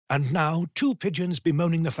And now, two pigeons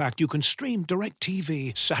bemoaning the fact you can stream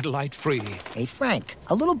DirecTV satellite-free. Hey, Frank,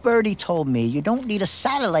 a little birdie told me you don't need a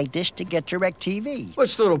satellite dish to get DirecTV.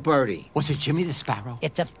 What's little birdie? Was it Jimmy the Sparrow?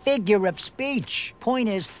 It's a figure of speech. Point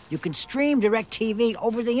is, you can stream DirecTV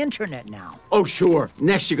over the internet now. Oh, sure.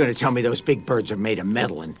 Next you're going to tell me those big birds are made of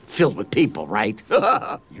metal and filled with people, right?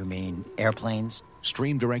 You mean airplanes?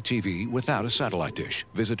 Stream DirecTV without a satellite dish.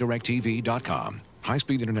 Visit DirecTV.com.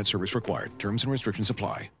 High-speed internet service required. Terms and restrictions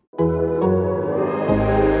apply.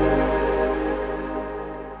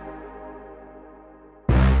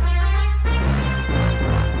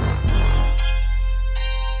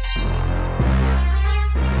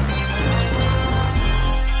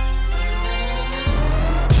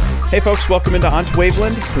 Hey folks, welcome into Onto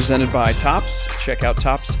Waveland, presented by Topps. Check out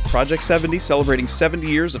Topps Project 70, celebrating 70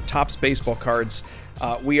 years of Topps baseball cards.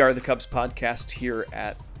 We are the Cubs podcast here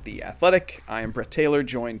at The Athletic. I am Brett Taylor,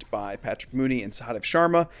 joined by Patrick Mooney and Sahadev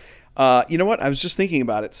Sharma. You know what? I was just thinking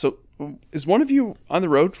about it. So is one of you on the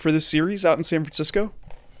road for this series out in San Francisco?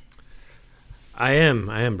 I am,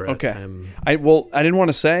 Brett. Okay. I didn't want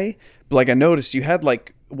to say, but like I noticed you had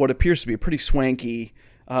like what appears to be a pretty swanky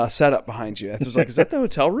setup behind you. I was like, is that the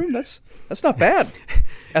hotel room? That's not bad.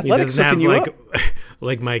 Athletics hooking you up.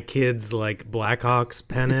 Like my kids' like Blackhawks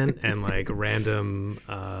pennant and like random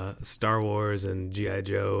Star Wars and G.I.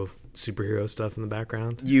 Joe superhero stuff in the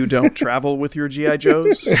background. You don't travel with your G.I.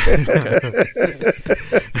 Joes?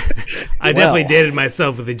 I definitely dated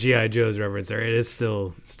myself with the G.I. Joe's reference there. It is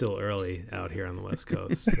still early out here on the West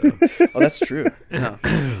Coast. So. Oh, that's true. Yeah.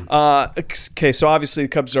 Okay, so obviously the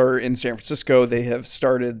Cubs are in San Francisco. They have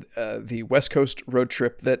started the West Coast road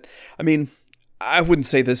trip that, I mean, I wouldn't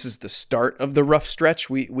say this is the start of the rough stretch.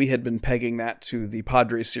 We had been pegging that to the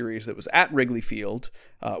Padres series that was at Wrigley Field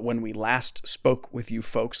when we last spoke with you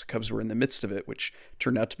folks. The Cubs were in the midst of it, which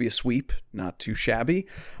turned out to be a sweep, not too shabby.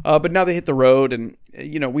 But now they hit the road, and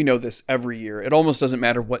you know we know this every year. It almost doesn't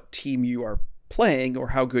matter what team you are playing or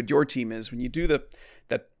how good your team is. When you do that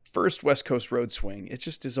first West Coast road swing, it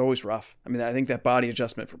just is always rough. I mean, I think that body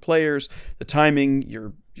adjustment for players, the timing,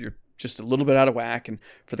 you're just a little bit out of whack. And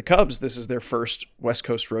for the Cubs, this is their first West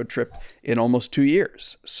Coast road trip in almost 2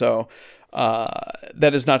 years. So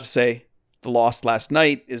that is not to say the loss last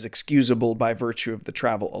night is excusable by virtue of the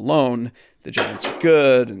travel alone. The Giants are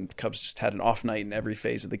good, and the Cubs just had an off night in every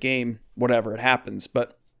phase of the game, whatever it happens.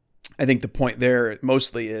 But I think the point there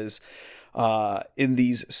mostly is in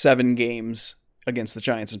these 7 games against the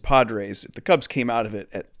Giants and Padres, if the Cubs came out of it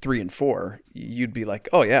at 3-4, you'd be like,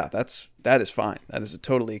 oh yeah, that is fine. That is a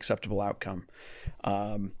totally acceptable outcome.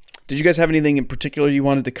 Did you guys have anything in particular you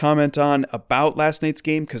wanted to comment on about last night's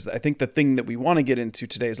game? Because I think the thing that we want to get into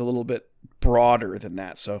today is a little bit broader than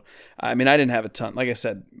that. So, I mean, I didn't have a ton. Like I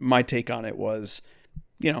said, my take on it was,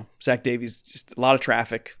 Zach Davies, just a lot of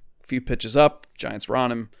traffic, a few pitches up, Giants were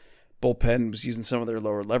on him. Bullpen was using some of their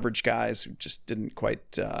lower leverage guys who just didn't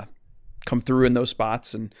quite come through in those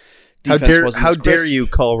spots, and defense how dare you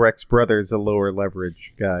call Rex Brothers a lower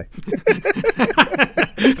leverage guy?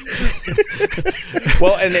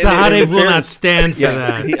 Well, and Sahadev will not stand for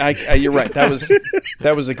that. You're right.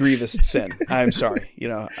 That was a grievous sin. I'm sorry.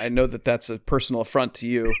 I know that's a personal affront to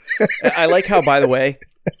you. I like how, by the way,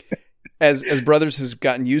 as Brothers has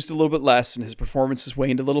gotten used a little bit less and his performance has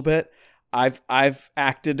waned a little bit, I've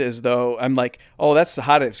acted as though I'm like, oh, that's the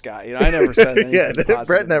Hadev's guy. I never said anything positive.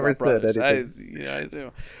 Brett never said Brothers. anything. I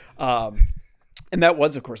do. And that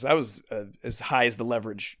was, of course, as high as the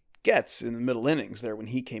leverage gets in the middle innings there when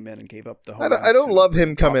he came in and gave up the home. I don't love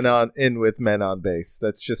him coming in with men on base.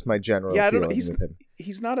 That's just my general feeling with him.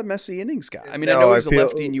 He's not a messy innings guy. I mean, I know he's a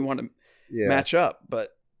lefty and you want to match up,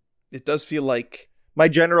 but it does feel like my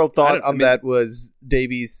general thought on that was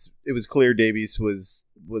Davies. It was clear Davies was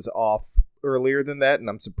off earlier than that, and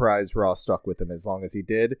I'm surprised Ross stuck with him as long as he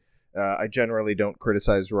did. I generally don't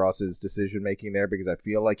criticize Ross's decision making there because I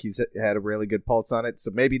feel like he's had a really good pulse on it. So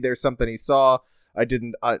maybe there's something he saw. I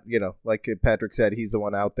didn't, like Patrick said, he's the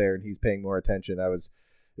one out there and he's paying more attention. It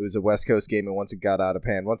was a West Coast game, and once it got out of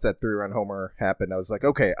hand, once that 3-run homer happened, I was like,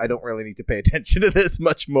 okay, I don't really need to pay attention to this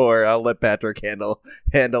much more. I'll let Patrick handle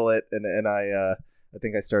it, and I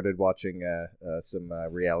think I started watching some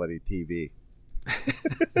reality TV.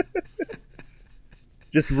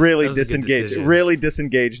 Just really disengage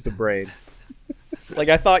the brain. Like,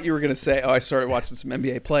 I thought you were going to say, I started watching some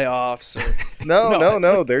NBA playoffs. Or...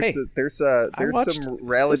 No. There's some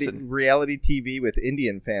reality TV with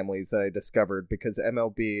Indian families that I discovered because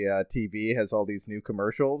MLB TV has all these new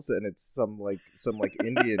commercials, and it's some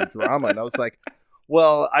Indian drama. And I was like,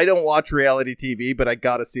 well, I don't watch reality TV, but I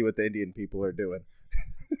got to see what the Indian people are doing.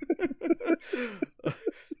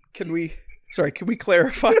 Can we Sorry, can we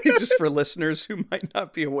clarify just for listeners who might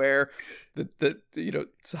not be aware that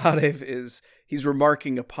Sahadev he's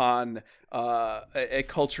remarking upon a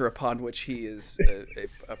culture upon which he is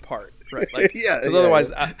a part, right? Like, because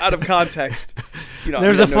otherwise, out of context,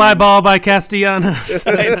 there's a fly ball by Castellanos.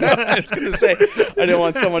 I was going to say, I don't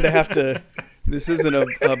want someone to have to. This isn't a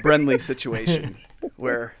Brenly situation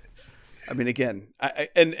where. I mean, again,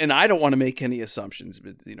 I don't want to make any assumptions,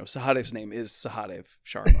 but Sahadev's name is Sahadev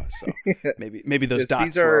Sharma, so maybe those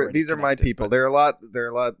dots. These are my people. They're a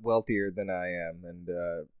lot wealthier than I am and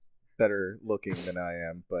better looking than I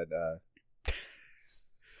am, but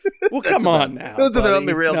well, come on now. Those are the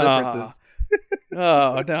only real differences.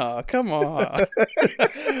 Oh no, come on.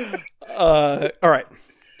 All right.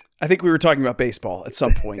 I think we were talking about baseball at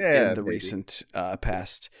some point in the recent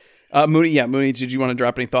past. Mooney, did you want to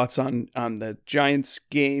drop any thoughts on the Giants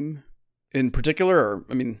game in particular? Or,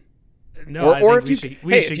 I mean, no, or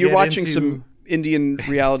if you're watching some Indian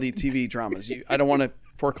reality TV dramas, I don't want to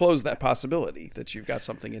foreclose that possibility that you've got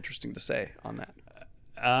something interesting to say on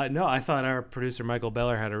that. No, I thought our producer Michael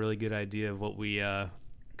Beller had a really good idea of what we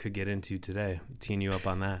could get into today. Teeing you up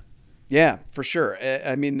on that. Yeah, for sure.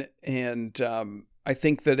 I mean, and I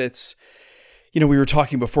think that it's, we were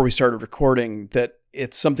talking before we started recording that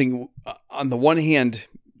it's something, on the one hand,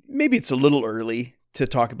 maybe it's a little early to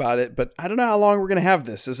talk about it, but I don't know how long we're going to have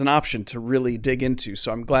this as an option to really dig into.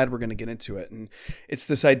 So I'm glad we're going to get into it. And it's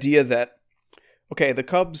this idea that, okay, the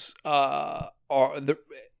Cubs are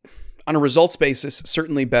on a results basis,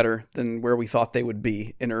 certainly better than where we thought they would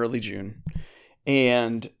be in early June.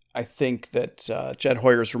 And I think that Jed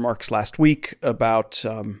Hoyer's remarks last week about,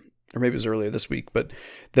 or maybe it was earlier this week, but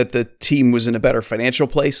that the team was in a better financial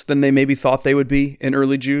place than they maybe thought they would be in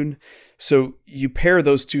early June. So you pair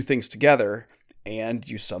those two things together and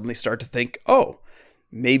you suddenly start to think, oh,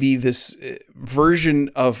 maybe this version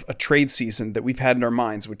of a trade season that we've had in our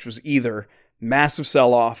minds, which was either massive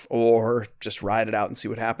sell-off or just ride it out and see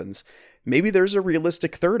what happens. Maybe there's a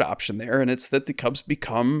realistic third option there, and it's that the Cubs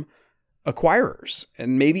become acquirers,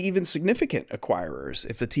 and maybe even significant acquirers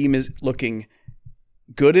if the team is looking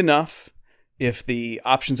good enough, if the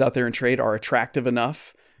options out there in trade are attractive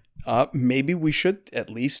enough. Maybe we should at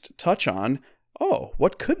least touch on,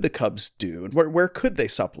 what could the Cubs do? And where could they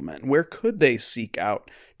supplement? Where could they seek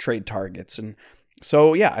out trade targets? And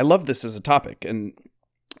so, yeah, I love this as a topic. And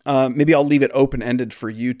maybe I'll leave it open-ended for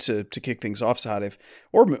you to kick things off, Sahadev,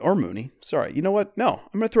 or Mooney. Sorry, you know what? No,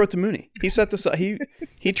 I'm going to throw it to Mooney. He set this up. He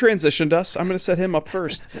transitioned us. I'm going to set him up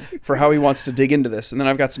first for how he wants to dig into this, and then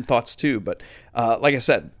I've got some thoughts too. But like I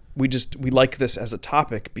said, we like this as a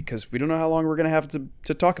topic because we don't know how long we're going to have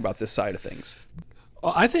to talk about this side of things.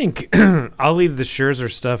 Well, I think I'll leave the Scherzer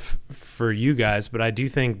stuff for you guys, but I do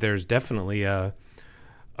think there's definitely a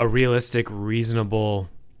realistic, reasonable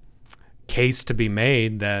case to be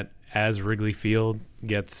made that as Wrigley Field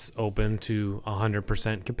gets open to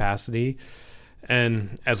 100% capacity,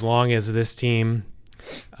 and as long as this team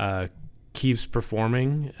keeps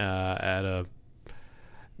performing at a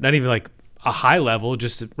not even like a high level,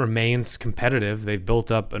 just remains competitive, they've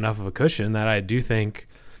built up enough of a cushion that I do think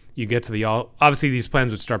you get to the obviously these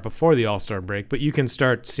plans would start before the All-Star break, but you can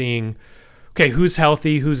start seeing, okay, who's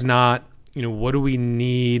healthy, who's not, what do we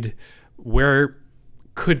need, where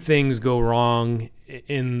could things go wrong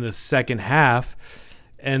in the second half?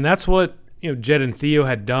 And that's what, Jed and Theo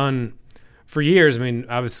had done for years. I mean,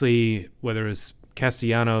 obviously, whether it was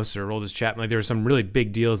Castellanos or Aroldis Chapman, there were some really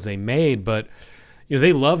big deals they made, but,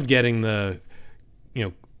 they loved getting the,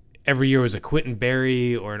 every year was a Quentin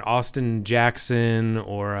Berry or an Austin Jackson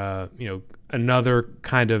or, another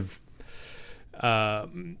kind of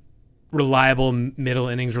reliable middle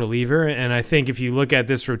innings reliever. And I think if you look at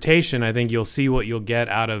this rotation, I think you'll see what you'll get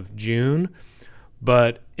out of June.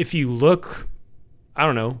 But if you look, I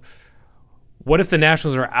don't know, what if the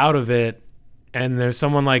Nationals are out of it and there's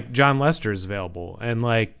someone like John Lester is available and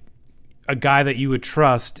like a guy that you would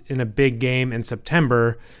trust in a big game in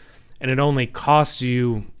September, and it only costs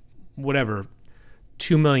you whatever,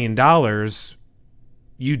 $2 million,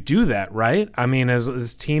 you do that, right? I mean,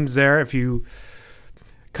 as teams there, if you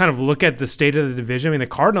kind of look at the state of the division, I mean, the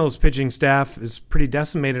Cardinals pitching staff is pretty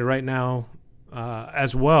decimated right now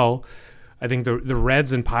as well. I think the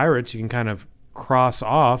Reds and Pirates you can kind of cross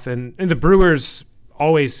off, and the Brewers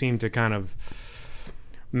always seem to kind of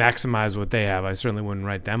maximize what they have. I certainly wouldn't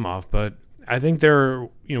write them off, but I think there are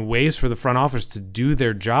ways for the front office to do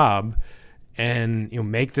their job and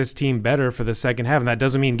make this team better for the second half. And that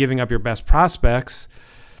doesn't mean giving up your best prospects.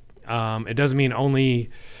 It doesn't mean only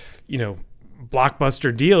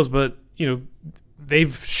blockbuster deals, but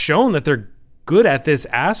they've shown that they're good at this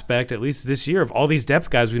aspect, at least this year, of all these depth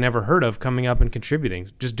guys we never heard of coming up and contributing.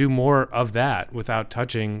 Just do more of that without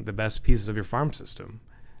touching the best pieces of your farm system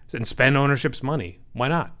and spend ownership's money. Why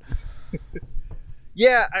not?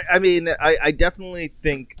 Yeah, I mean, I definitely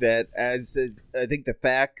think that I think the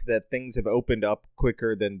fact that things have opened up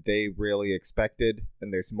quicker than they really expected,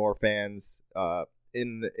 and there's more fans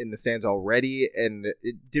in the stands already. And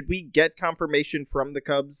did we get confirmation from the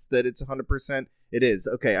Cubs that it's 100%? It is.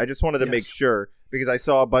 Okay, I just wanted to make sure because I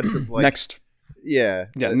saw a bunch of next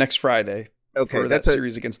Friday. Okay, for that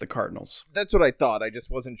series against the Cardinals. That's what I thought. I just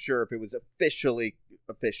wasn't sure if it was officially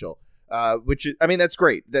official. Which I mean, that's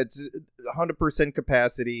great. That's 100%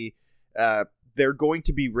 capacity. They're going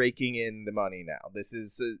to be raking in the money now. This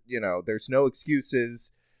is, there's no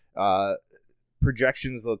excuses.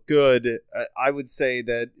 Projections look good. I would say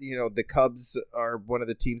that, the Cubs are one of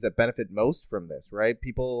the teams that benefit most from this, right?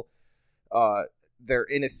 People, they're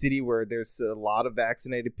in a city where there's a lot of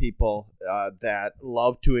vaccinated people that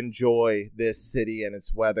love to enjoy this city and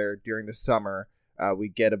its weather during the summer. We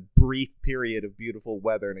get a brief period of beautiful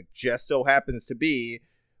weather, and it just so happens to be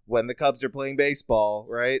when the Cubs are playing baseball,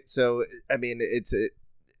 right? So, I mean, it's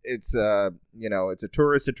a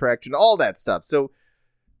tourist attraction, all that stuff. So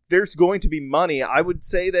there's going to be money. I would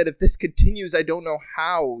say that if this continues, I don't know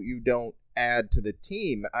how you don't add to the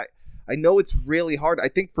team. I know it's really hard. I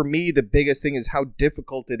think for me, the biggest thing is how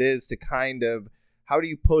difficult it is to how do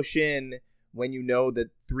you push in when you know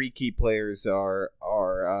that three key players are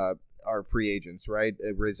free agents, right?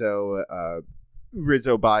 Rizzo,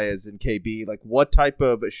 Baez, and KB. Like, what type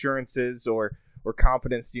of assurances or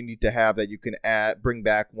confidence do you need to have that you can bring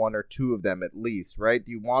back one or two of them at least, right?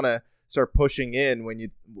 Do you want to start pushing in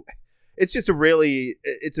when it's just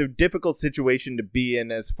it's a difficult situation to be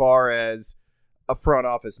in as far as a front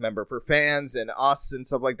office member for fans and us and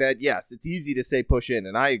stuff like that. Yes, it's easy to say push in,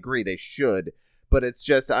 and I agree they should, but it's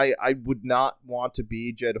just, I would not want to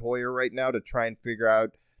be Jed Hoyer right now to try and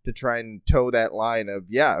toe that line of,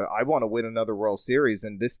 I want to win another World Series.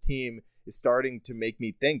 And this team is starting to make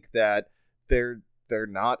me think that they're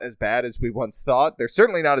not as bad as we once thought. They're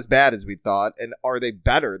certainly not as bad as we thought. And are they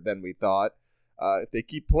better than we thought? If they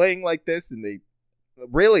keep playing like this and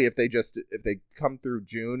if they come through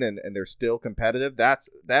June and they're still competitive,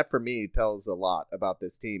 that for me tells a lot about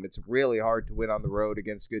this team. It's really hard to win on the road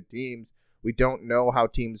against good teams. We don't know how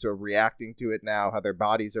teams are reacting to it now, how their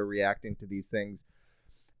bodies are reacting to these things.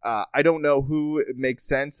 I don't know who it makes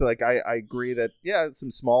sense. Like, I agree that, some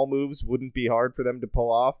small moves wouldn't be hard for them to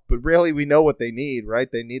pull off. But really, we know what they need,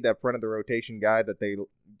 right? They need that front of the rotation guy that they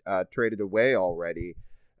traded away already.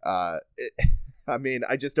 I mean,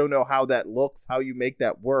 I just don't know how that looks, how you make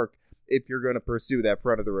that work if you're going to pursue that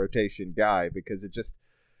front of the rotation guy, because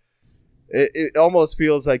it almost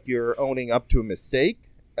feels like you're owning up to a mistake.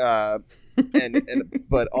 But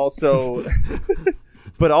also...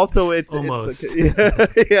 But also, it's but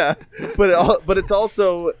it's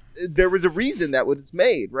also, there was a reason that was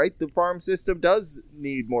made, right? The farm system does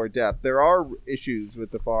need more depth. There are issues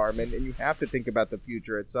with the farm, and you have to think about the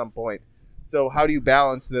future at some point. So how do you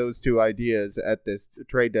balance those two ideas at this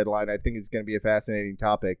trade deadline? I think is going to be a fascinating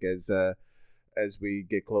topic as we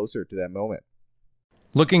get closer to that moment.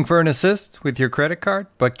 Looking for an assist with your credit card,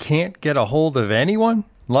 but can't get a hold of anyone?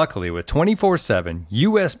 Luckily, with 24/7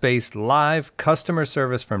 U.S.-based live customer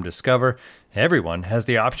service from Discover, everyone has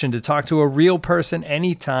the option to talk to a real person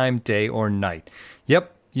anytime, day or night.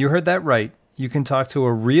 Yep, you heard that right. You can talk to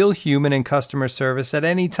a real human in customer service at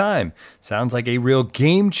any time. Sounds like a real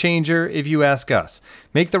game changer if you ask us.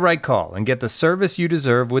 Make the right call and get the service you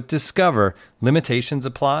deserve with Discover. Limitations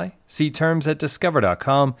apply. See terms at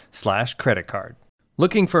discover.com/creditcard.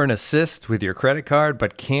 Looking for an assist with your credit card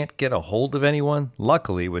but can't get a hold of anyone?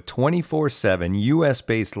 Luckily, with 24/7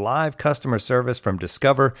 U.S.-based live customer service from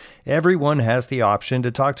Discover, everyone has the option to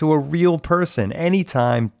talk to a real person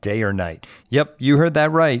anytime, day or night. Yep, you heard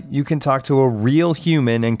that right. You can talk to a real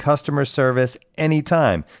human in customer service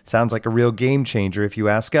anytime. Sounds like a real game changer if you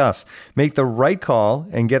ask us. Make the right call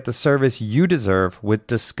and get the service you deserve with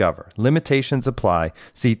Discover. Limitations apply.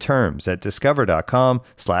 See terms at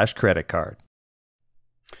discover.com/creditcard.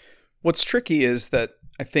 What's tricky is that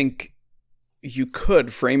I think you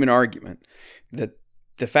could frame an argument that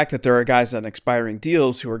the fact that there are guys on expiring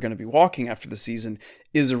deals who are going to be walking after the season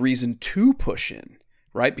is a reason to push in,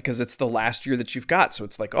 right? Because it's the last year that you've got. So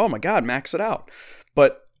it's like, oh my God, max it out.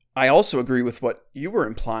 But I also agree with what you were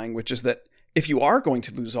implying, which is that if you are going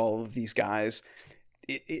to lose all of these guys,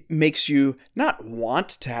 it makes you not want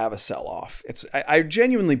to have a sell-off. I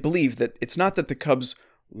genuinely believe that it's not that the Cubs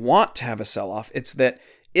want to have a sell-off. It's that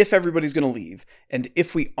if everybody's going to leave, and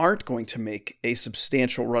if we aren't going to make a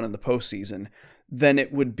substantial run in the postseason, then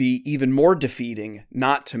it would be even more defeating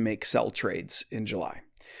not to make sell trades in July.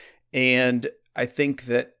 And I think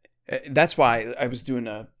that's why I was doing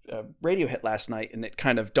a radio hit last night, and it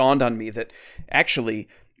kind of dawned on me that actually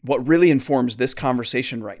what really informs this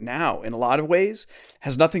conversation right now in a lot of ways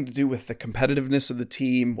has nothing to do with the competitiveness of the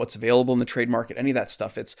team, what's available in the trade market, any of that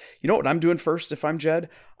stuff. It's, you know what I'm doing first if I'm Jed?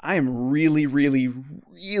 I am really, really,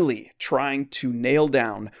 really trying to nail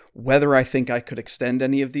down whether I think I could extend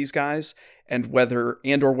any of these guys and whether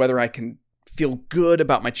I can feel good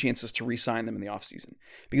about my chances to re-sign them in the offseason.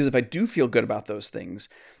 Because if I do feel good about those things,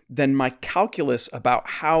 then my calculus about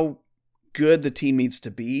how good the team needs to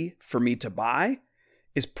be for me to buy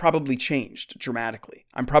is probably changed dramatically.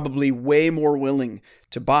 I'm probably way more willing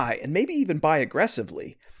to buy, and maybe even buy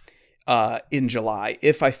aggressively in July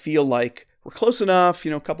if I feel like we're close enough,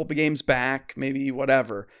 a couple of games back, maybe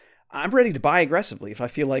whatever. I'm ready to buy aggressively if I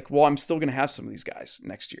feel like, well, I'm still going to have some of these guys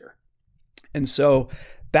next year. And so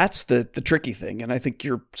that's the tricky thing, and I think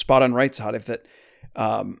you're spot on right, Sahadev, that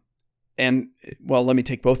let me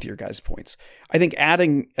take both of your guys' points. I think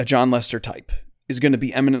adding a John Lester type is going to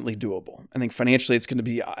be eminently doable. I think financially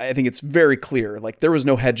I think it's very clear. Like, there was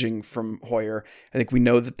no hedging from Hoyer. I think we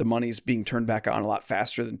know that the money's being turned back on a lot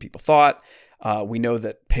faster than people thought. We know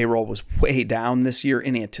that payroll was way down this year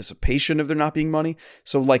in anticipation of there not being money.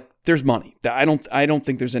 So there's money. I don't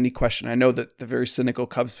think there's any question. I know that the very cynical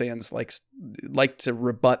Cubs fans like to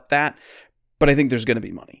rebut that, but I think there's going to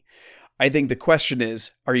be money. I think the question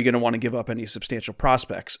is, are you going to want to give up any substantial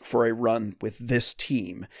prospects for a run with this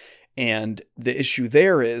team? And the issue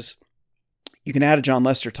there is you can add a John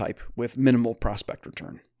Lester type with minimal prospect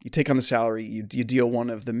return. You take on the salary, you deal one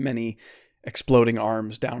of the many exploding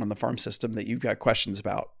arms down on the farm system that you've got questions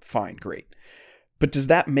about. Fine, great. But does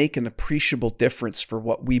that make an appreciable difference for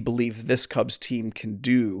what we believe this Cubs team can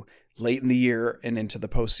do late in the year and into the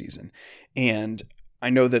postseason? And I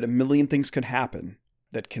know that a million things could happen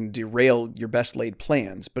that can derail your best laid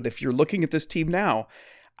plans. But if you're looking at this team now,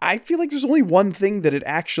 I feel like there's only one thing that it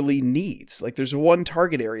actually needs. Like, there's one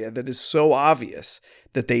target area that is so obvious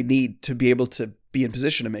that they need to be able to be in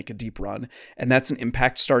position to make a deep run, and that's an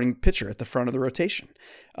impact starting pitcher at the front of the rotation.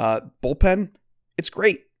 Bullpen, it's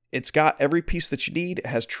great. It's got every piece that you need. It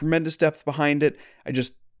has tremendous depth behind it. I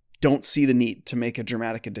just don't see the need to make a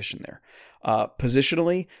dramatic addition there.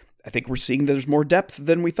 Positionally, I think we're seeing that there's more depth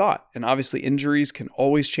than we thought, and obviously injuries can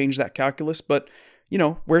always change that calculus, but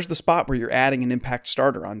where's the spot where you're adding an impact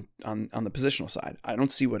starter on the positional side? I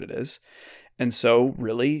don't see what it is. And so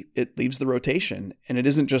really it leaves the rotation. And it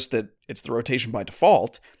isn't just that it's the rotation by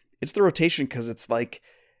default. It's the rotation because it's like,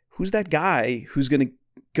 who's that guy who's going to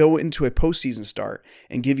go into a postseason start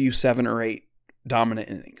and give you 7 or 8 dominant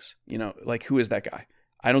innings? Who is that guy?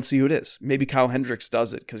 I don't see who it is. Maybe Kyle Hendricks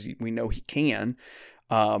does it because we know he can.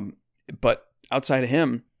 But outside of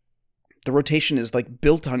him, the rotation is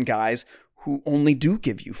built on guys who only do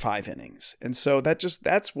give you 5 innings. And so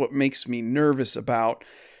that's what makes me nervous about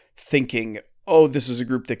thinking, oh, this is a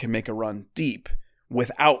group that can make a run deep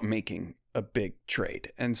without making a big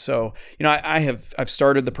trade. And so, I've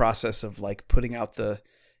started the process of putting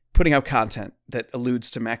out content that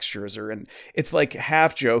alludes to Max Scherzer, and it's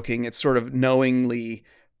half joking. It's sort of knowingly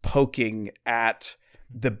poking at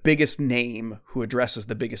the biggest name who addresses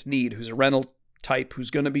the biggest need, who's a rental type,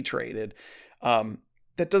 who's going to be traded.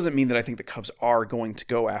 That doesn't mean that I think the Cubs are going to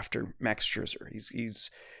go after Max Scherzer.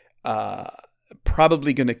 He's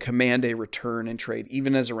probably going to command a return in trade,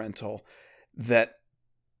 even as a rental, that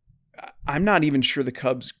I'm not even sure the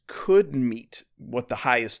Cubs could meet what the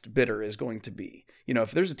highest bidder is going to be.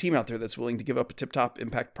 If there's a team out there that's willing to give up a tip-top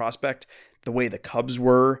impact prospect the way the Cubs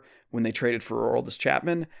were when they traded for Aroldis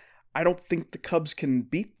Chapman, I don't think the Cubs can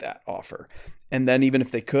beat that offer. And then even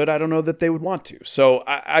if they could, I don't know that they would want to. So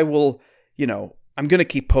I will, I'm going to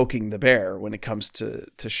keep poking the bear when it comes to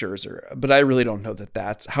Scherzer, but I really don't know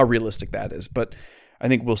that's how realistic that is. But I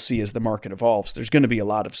think we'll see as the market evolves. There's going to be a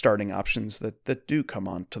lot of starting options that do come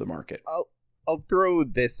on to the market. I'll throw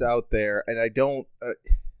this out there, and I don't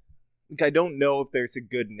know if there's a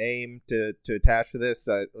good name to attach to this.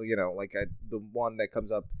 The one that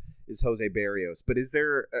comes up is Jose Barrios. But is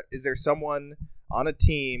there someone on a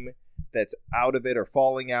team that's out of it or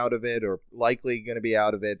falling out of it or likely going to be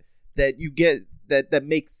out of it that you get that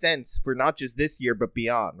makes sense for not just this year but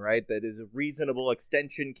beyond, right? That is a reasonable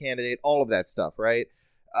extension candidate, all of that stuff, right?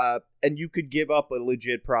 And you could give up a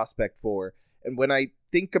legit prospect for. And when I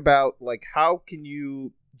think about how can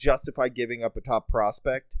you justify giving up a top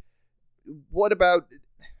prospect? What about,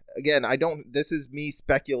 again, this is me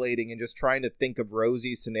speculating and just trying to think of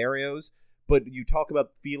rosy scenarios, But you talk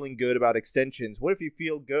about feeling good about extensions. What if you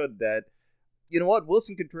feel good that, you know what,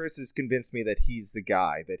 Wilson Contreras has convinced me that he's the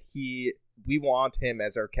guy, that we want him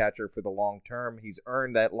as our catcher for the long term. He's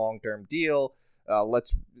earned that long-term deal.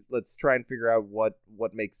 Let's try and figure out what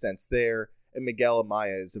makes sense there. And Miguel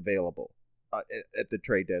Amaya is available at the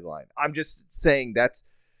trade deadline. I'm just saying that's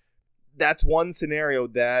one scenario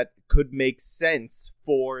that could make sense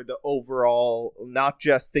for the overall, not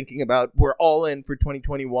just thinking about we're all in for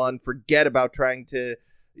 2021, forget about trying to,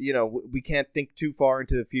 we can't think too far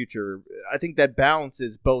into the future. I think that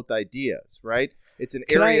balances both ideas, right? It's an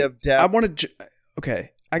area of depth. I want to,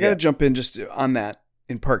 I got to jump in just on that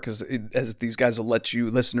in part because as these guys will let you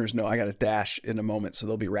listeners know, I got to dash in a moment, so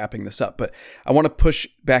they'll be wrapping this up. But I want to push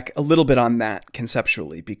back a little bit on that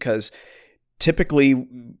conceptually because typically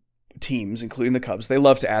teams, including the Cubs, they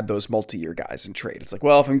love to add those multi-year guys in trade. It's like,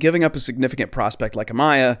 well, if I'm giving up a significant prospect like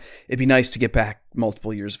Amaya, it'd be nice to get back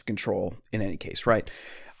multiple years of control in any case, right?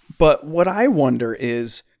 But what I wonder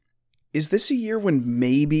is this a year when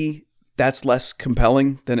maybe that's less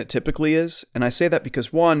compelling than it typically is? And I say that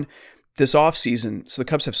because, one, this offseason, so the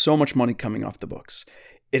Cubs have so much money coming off the books.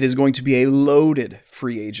 It is going to be a loaded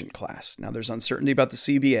free agent class. Now, there's uncertainty about the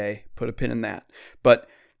CBA. Put a pin in that. But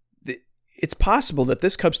it's possible that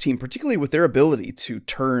this Cubs team, particularly with their ability to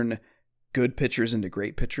turn good pitchers into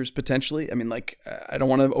great pitchers potentially, I mean, like, I don't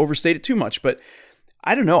want to overstate it too much, but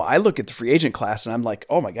I don't know. I look at the free agent class and I'm like,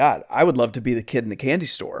 oh my God, I would love to be the kid in the candy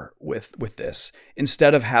store with this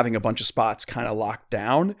instead of having a bunch of spots kind of locked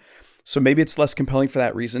down. So maybe it's less compelling for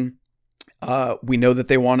that reason. We know that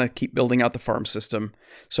they want to keep building out the farm system.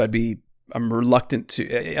 So I'm reluctant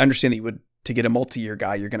to understand that you would, to get a multi-year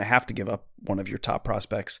guy, you're going to have to give up one of your top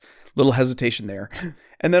prospects. Little hesitation there.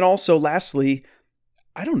 And then also, lastly,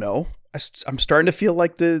 I don't know. I'm starting to feel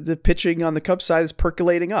like the pitching on the Cubs side is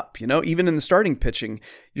percolating up. Even in the starting pitching,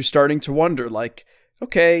 you're starting to wonder, like,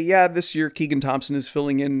 okay, yeah, this year Keegan Thompson is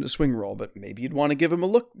filling in a swing role, but maybe you'd want to give him a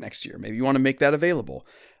look next year. Maybe you want to make that available.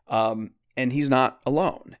 And he's not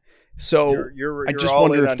alone. So you're I just all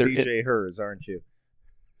wonder in if on DJ Hers, aren't you?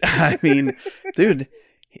 I mean, dude,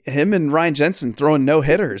 him and Ryan Jensen throwing no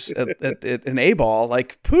hitters at an A-ball,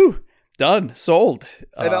 like, pooh, done, sold.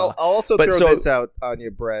 And I'll also throw this out on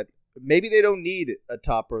you, Brett. Maybe they don't need a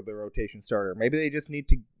top of the rotation starter. Maybe they just need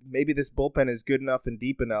to. Maybe this bullpen is good enough and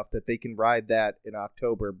deep enough that they can ride that in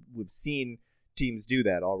October. We've seen teams do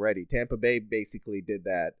that already. Tampa Bay basically did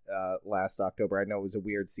that last October. I know it was a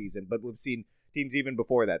weird season, but we've seen teams even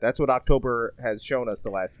before that. That's what October has shown us the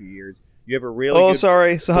last few years. You have a really good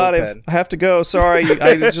sorry, Sahadev, I have to go. Sorry,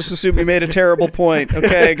 I just assumed you made a terrible point.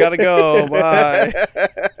 Okay, gotta go. Bye.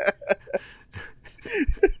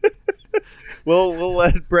 We'll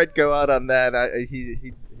let Brett go out on that.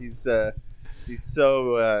 He's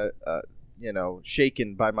so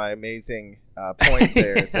shaken by my amazing point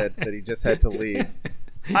there that he just had to leave.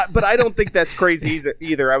 But I don't think that's crazy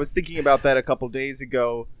either. I was thinking about that a couple days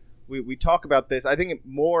ago. We talk about this. I think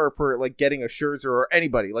more for like getting a Scherzer or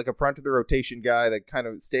anybody like a front of the rotation guy that kind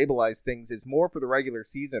of stabilize things is more for the regular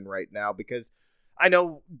season right now, because I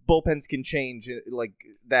know bullpens can change like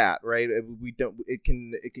that, right? It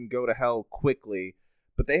can go to hell quickly,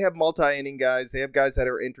 but they have multi-inning guys. They have guys that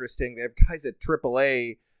are interesting. They have guys at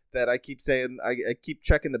AAA that I keep saying, I keep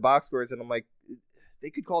checking the box scores and I'm like, they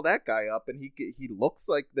could call that guy up and he looks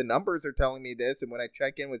like the numbers are telling me this. And when I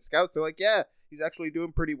check in with scouts, they're like, yeah, he's actually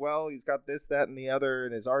doing pretty well. He's got this, that, and the other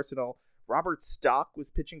in his arsenal. Robert Stock was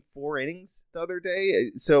pitching 4 innings the other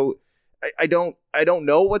day. So I don't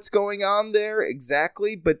know what's going on there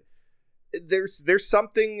exactly, but there's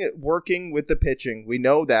something working with the pitching. We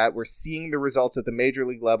know that. We're seeing the results at the major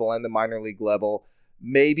league level and the minor league level.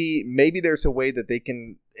 Maybe there's a way that they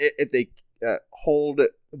can, if they hold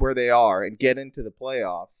where they are and get into the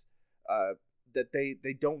playoffs, that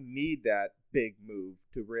they don't need that big move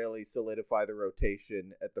to really solidify the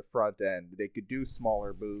rotation at the front end. They could do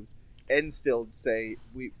smaller moves and still say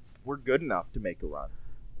we're good enough to make a run.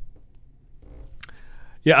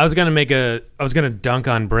 Yeah, I was gonna dunk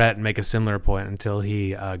on Brett and make a similar point until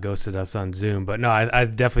he ghosted us on Zoom. But no, I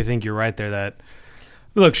definitely think you're right there. That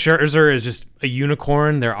look, Scherzer is just a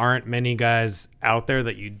unicorn. There aren't many guys out there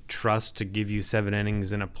that you trust to give you 7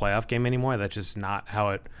 innings in a playoff game anymore. That's just not how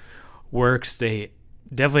it works. They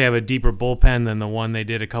definitely have a deeper bullpen than the one they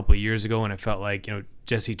did a couple of years ago when it felt like,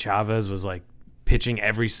 Jesse Chavez was like pitching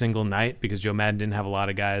every single night because Joe Maddon didn't have a lot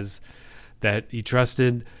of guys that he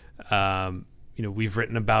trusted. We've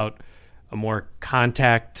written about a more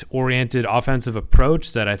contact-oriented offensive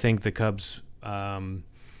approach that I think the Cubs,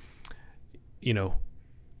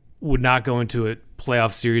 would not go into a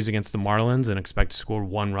playoff series against the Marlins and expect to score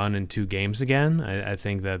 1 run in 2 games again. I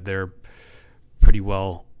think that they're pretty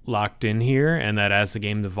well locked in here, and that as the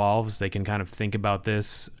game evolves, they can kind of think about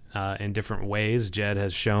this in different ways. Jed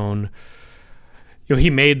has shown, he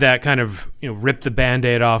made that kind of, rip the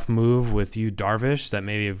Band-Aid off move with Yu Darvish that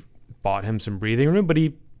maybe have bought him some breathing room, but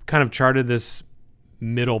he kind of charted this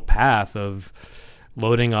middle path of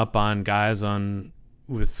loading up on guys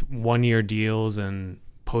with 1-year deals and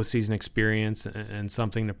postseason experience and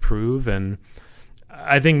something to prove. And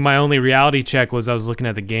I think my only reality check was I was looking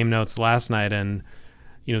at the game notes last night, and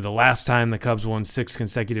the last time the Cubs won 6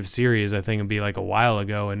 consecutive series, I think it'd be like a while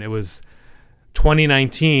ago, and it was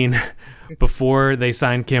 2019 before they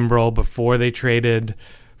signed Kimbrel, before they traded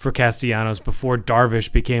for Castellanos, before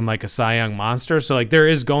Darvish became like a Cy Young monster. So like there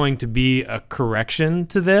is going to be a correction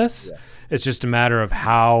to this. Yeah. It's just a matter of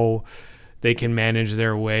how they can manage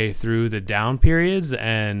their way through the down periods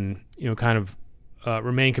and kind of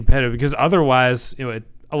remain competitive, because otherwise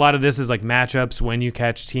a lot of this is like matchups when you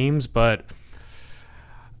catch teams, but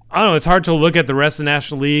I don't know, it's hard to look at the rest of the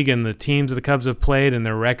National League and the teams that the Cubs have played and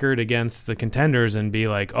their record against the contenders and be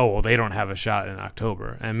like, oh, well, they don't have a shot in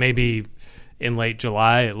October. And maybe in late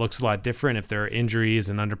July it looks a lot different if there are injuries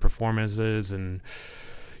and underperformances and,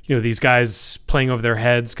 these guys playing over their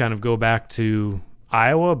heads kind of go back to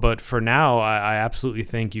Iowa. But for now, I absolutely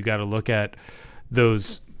think you got to look at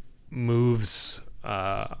those moves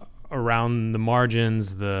around the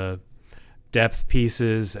margins, the depth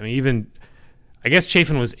pieces. I mean, I guess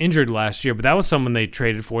Chafin was injured last year, but that was someone they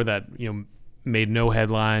traded for that, made no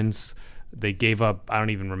headlines. They gave up, I don't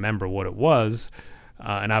even remember what it was.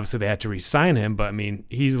 And obviously they had to re-sign him, but I mean,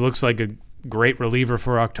 he looks like a great reliever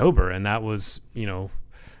for October. And that was,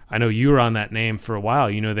 I know you were on that name for a while.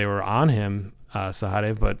 They were on him,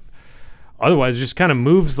 Sahadev, but otherwise just kind of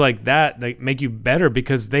moves like that make you better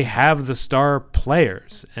because they have the star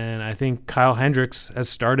players. And I think Kyle Hendricks has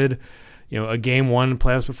started a Game 1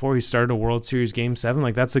 playoffs before. He started a World Series Game 7.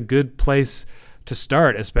 Like, that's a good place to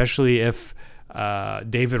start, especially if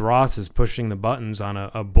David Ross is pushing the buttons on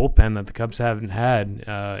a bullpen that the Cubs haven't had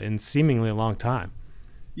in seemingly a long time.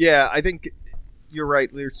 Yeah, I think you're right.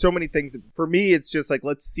 There's so many things. For me, it's just like,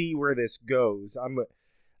 let's see where this goes.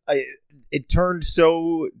 It turned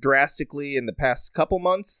so drastically in the past couple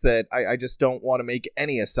months that I just don't want to make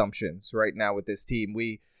any assumptions right now with this team.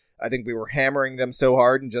 I think we were hammering them so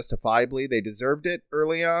hard, and justifiably they deserved it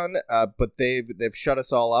early on, but they've shut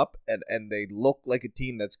us all up, and they look like a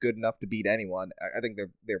team that's good enough to beat anyone. I think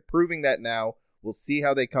they're proving that now. We'll see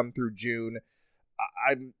how they come through June.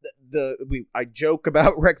 I joke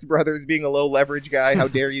about Rex Brothers being a low leverage guy. How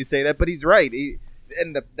dare you say that? But he's right.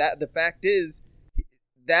 The fact is,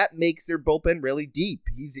 that makes their bullpen really deep.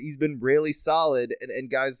 He's been really solid,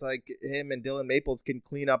 and guys like him and Dylan Maples can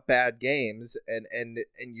clean up bad games, and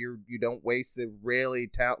you don't waste the really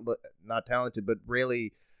not talented, but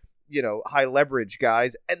really high leverage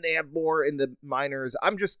guys, and they have more in the minors.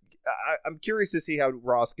 I'm curious to see how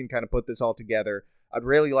Ross can kind of put this all together. I'd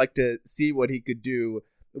really like to see what he could do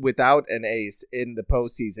without an ace in the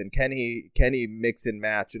postseason. Can he mix and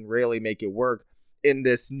match and really make it work in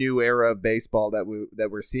this new era of baseball that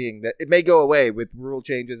we're seeing? That it may go away with rule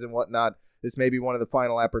changes and whatnot. This may be one of the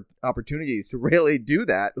final opportunities to really do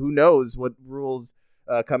that. Who knows what rules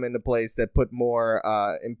come into place that put more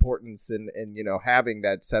importance in having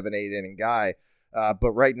that 7-8 inning guy.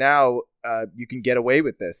 But right now, you can get away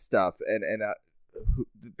with this stuff, and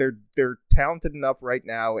they're talented enough right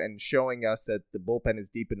now and showing us that the bullpen is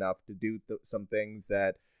deep enough to do some things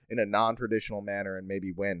that in a non-traditional manner and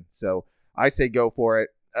maybe win. So I say go for it.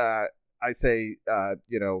 I say,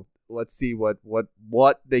 let's see what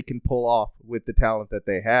they can pull off with the talent that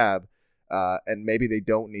they have. And maybe they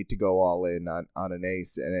don't need to go all in on an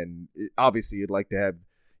ace. And obviously you'd like to have,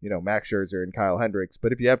 Max Scherzer and Kyle Hendricks.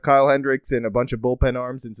 But if you have Kyle Hendricks and a bunch of bullpen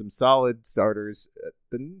arms and some solid starters,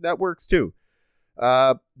 then that works too.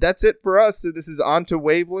 That's it for us. So this is On to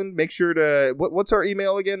Waveland. Make sure to what's our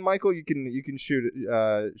email again, Michael? You can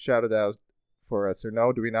shout it out for us, or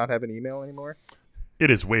no? Do we not have an email anymore? It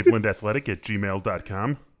is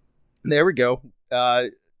wavelandathletic@gmail.com. There we go.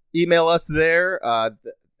 Email us there.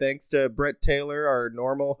 Thanks to Brett Taylor, our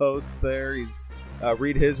normal host there. He's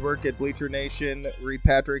read his work at Bleacher Nation. Read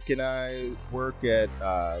Patrick and I work at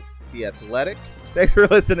The Athletic. Thanks for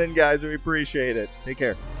listening, guys. We appreciate it. Take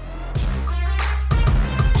care.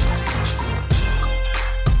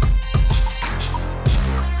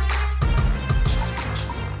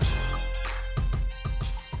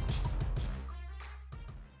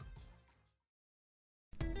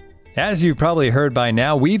 As you've probably heard by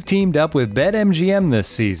now, we've teamed up with BetMGM this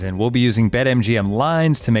season. We'll be using BetMGM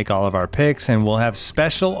lines to make all of our picks, and we'll have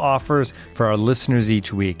special offers for our listeners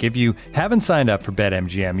each week. If you haven't signed up for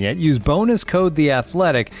BetMGM yet, use bonus code The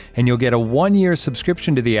Athletic, and you'll get a 1-year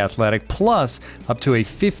subscription to The Athletic, plus up to a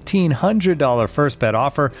 $1,500 first bet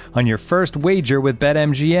offer on your first wager with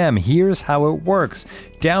BetMGM. Here's how it works.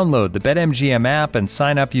 Download the BetMGM app and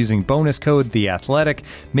sign up using bonus code The Athletic.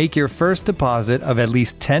 Make your first deposit of at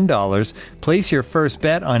least $10. Place your first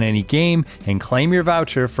bet on any game and claim your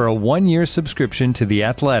voucher for a 1-year subscription to The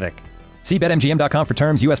Athletic. See BetMGM.com for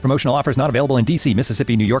terms. U.S. promotional offers not available in D.C.,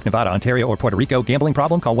 Mississippi, New York, Nevada, Ontario, or Puerto Rico. Gambling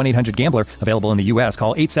problem? Call 1-800-GAMBLER. Available in the U.S.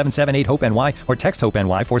 Call 877-8-HOPE-NY or text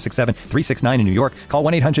HOPE-NY 467-369 in New York. Call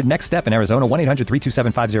 1-800-NEXT-STEP in Arizona.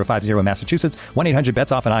 1-800-327-5050 in Massachusetts.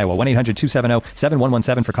 1-800-BETS-OFF in Iowa.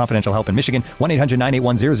 1-800-270-7117 for confidential help in Michigan.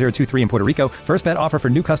 1-800-981-0023 in Puerto Rico. First bet offer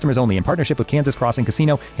for new customers only in partnership with Kansas Crossing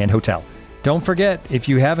Casino and Hotel. Don't forget, if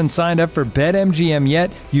you haven't signed up for BetMGM yet,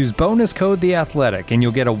 use bonus code The Athletic, and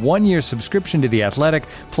you'll get a 1-year subscription to The Athletic,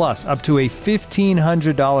 plus up to a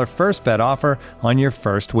 $1,500 first bet offer on your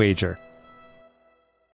first wager.